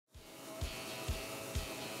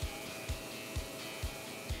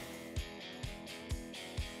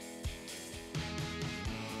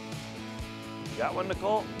Got one,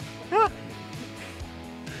 Nicole? Yeah.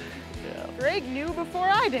 Greg knew before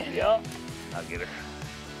I did. Yeah, I'll get her.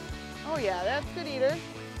 Oh yeah, that's good eater.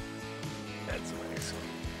 That's a nice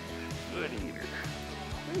one. Good eater.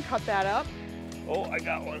 We can cut that up. Oh, I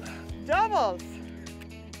got one. Doubles.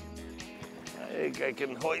 I think I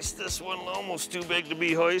can hoist this one. Almost too big to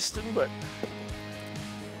be hoisting, but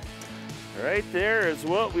right there is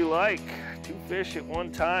what we like. 2 fish at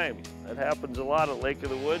one time. That happens a lot at Lake of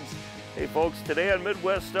the Woods. Hey folks, today on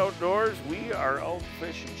Midwest Outdoors, we are out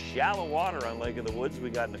fishing shallow water on Lake of the Woods. We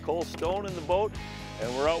got Nichole Stone in the boat,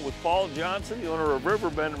 and we're out with Paul Johnson, the owner of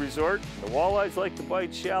Riverbend Resort. The walleyes like to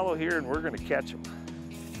bite shallow here, and we're gonna catch them.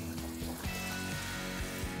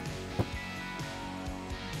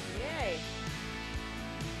 Yay.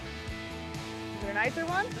 Is it a nicer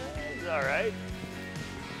one? It's all right.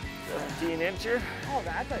 17-incher. Oh,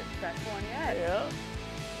 that's a best one yet. Yeah.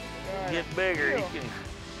 Good. Get bigger. You can,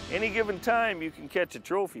 any given time, you can catch a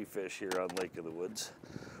trophy fish here on Lake of the Woods.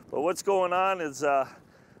 But what's going on is the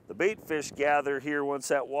bait fish gather here once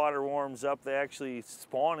that water warms up. They actually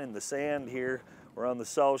spawn in the sand here. We're on the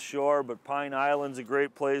south shore, but Pine Island's a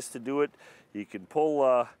great place to do it. You can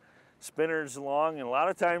pull spinners along, and a lot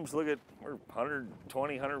of times, look at, we're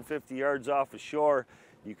 120, 150 yards off the shore.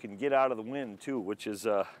 You can get out of the wind too, which is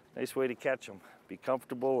a nice way to catch them. Be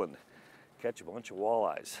comfortable and catch a bunch of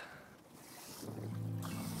walleyes.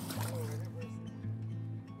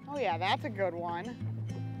 Oh yeah, that's a good one.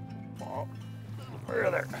 Oh, where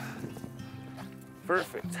are they?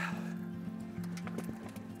 Perfect.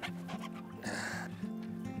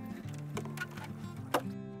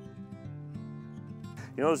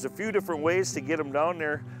 You know, there's a few different ways to get them down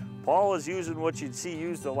there. Paul is using what you'd see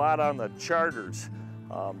used a lot on the charters.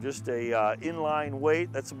 Just a inline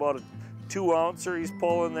weight. That's about a 2-ouncer he's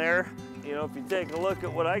pulling there. You know, if you take a look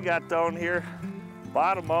at what I got down here,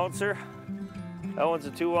 bottom ouncer, that one's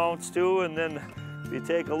a 2-ounce too. And then if you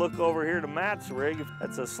take a look over here to Matt's rig,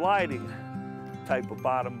 that's a sliding type of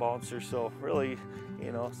bottom bouncer. So really,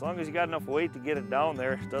 you know, as long as you got enough weight to get it down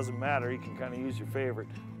there, it doesn't matter. You can kind of use your favorite.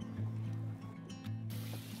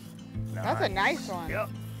 That's a nice one. Yep.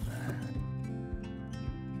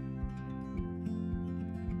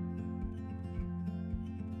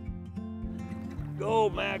 Go,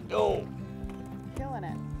 Matt, go. Killing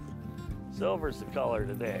it. Silver's the color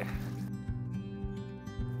today.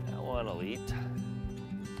 That one will eat.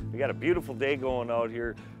 We got a beautiful day going out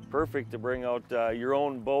here. Perfect to bring out your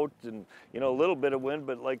own boat and, you know, a little bit of wind,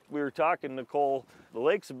 but like we were talking, Nicole, the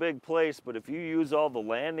lake's a big place, but if you use all the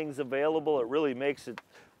landings available, it really makes it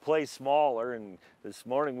play smaller. And this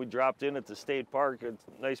morning we dropped in at the state park. It's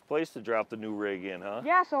a nice place to drop the new rig in, huh?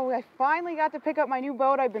 Yeah, so I finally got to pick up my new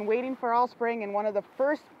boat. I've been waiting for all spring, and one of the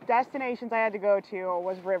first destinations I had to go to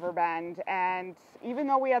was Riverbend. And even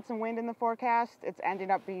though we had some wind in the forecast, it's ended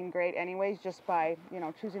up being great anyways, just by, you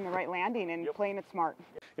know, choosing the right landing and playing it smart.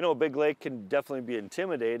 You know, a big lake can definitely be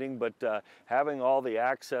intimidating, but having all the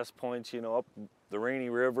access points, you know, up the Rainy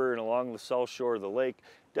River and along the south shore of the lake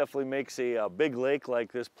definitely makes a big lake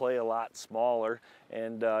like this play a lot smaller,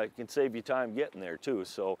 and it can save you time getting there too.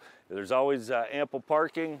 So there's always ample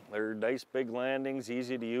parking. They're nice big landings,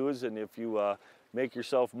 easy to use, and if you make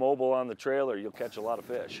yourself mobile on the trailer, you'll catch a lot of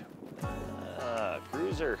fish.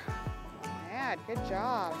 Cruiser. Yeah, good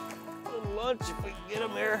job. A little lunch if we can get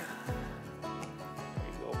them here. There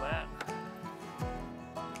you go, Matt.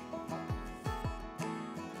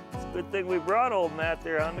 It's a good thing we brought old Matt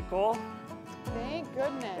there, huh, Nicole? Thank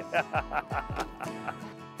goodness.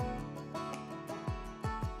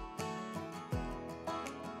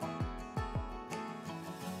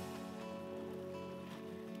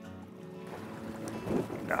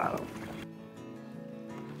 Got him.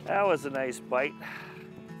 That was a nice bite.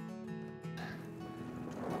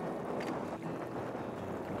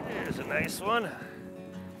 There's a nice one.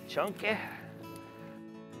 Chunky.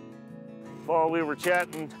 While we were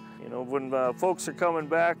chatting, you know, when folks are coming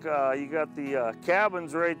back, you got the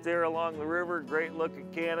cabins right there along the river. Great look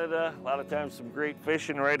at Canada. A lot of times some great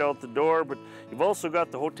fishing right out the door, but you've also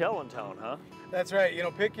got the hotel in town, huh? That's right. You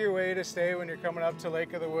know, pick your way to stay when you're coming up to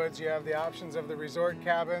Lake of the Woods. You have the options of the resort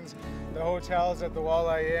cabins, the hotels at the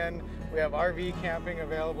Walleye Inn. We have RV camping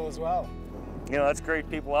available as well. You know, that's great.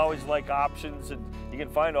 People always like options, and You can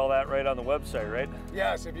find all that right on the website, right?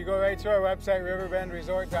 Yes, if you go right to our website,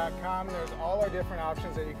 riverbendresort.com, there's all our different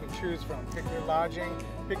options that you can choose from. Pick your lodging,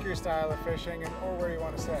 pick your style of fishing, or where you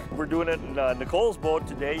want to stay. We're doing it in Nichole's boat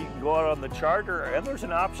today. You can go out on the charter, and there's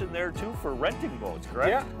an option there too for renting boats, correct?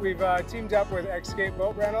 Yeah, we've teamed up with Escape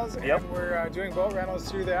Boat Rentals, and we're doing boat rentals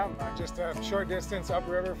through them. Just a short distance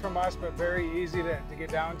upriver from us, but very easy to get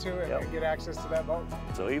down to and get access to that boat.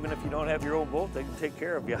 So even if you don't have your own boat, they can take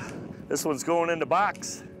care of you. This one's going into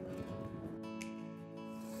box.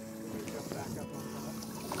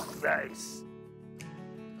 Nice.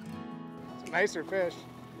 It's a nicer fish.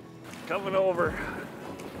 Coming over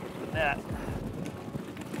the net.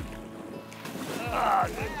 Ah,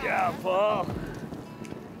 good job, Paul.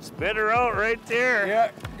 Spit her out right there.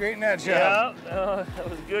 Yeah, great net job. Yeah, that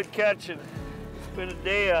was a good catch. And it's been a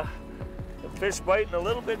day of fish biting a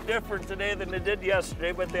little bit different today than they did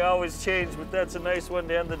yesterday, but they always change. But that's a nice one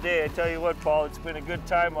to end the day. I tell you what, Paul, it's been a good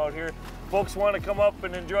time out here. Folks want to come up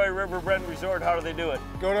and enjoy Riverbend Resort. How do they do it?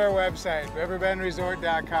 Go to our website,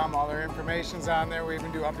 riverbendresort.com. All our information's on there. We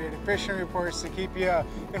even do updated fishing reports to keep you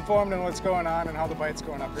informed on what's going on and how the bite's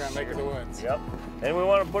going up here on Lake of the Woods. Yep. And we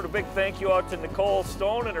want to put a big thank you out to Nichole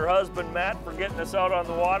Stone and her husband Matt for getting us out on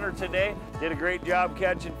the water today. Did a great job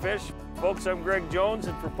catching fish. Folks, I'm Greg Jones,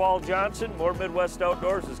 and for Paul Johnson, more Midwest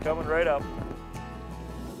Outdoors is coming right up.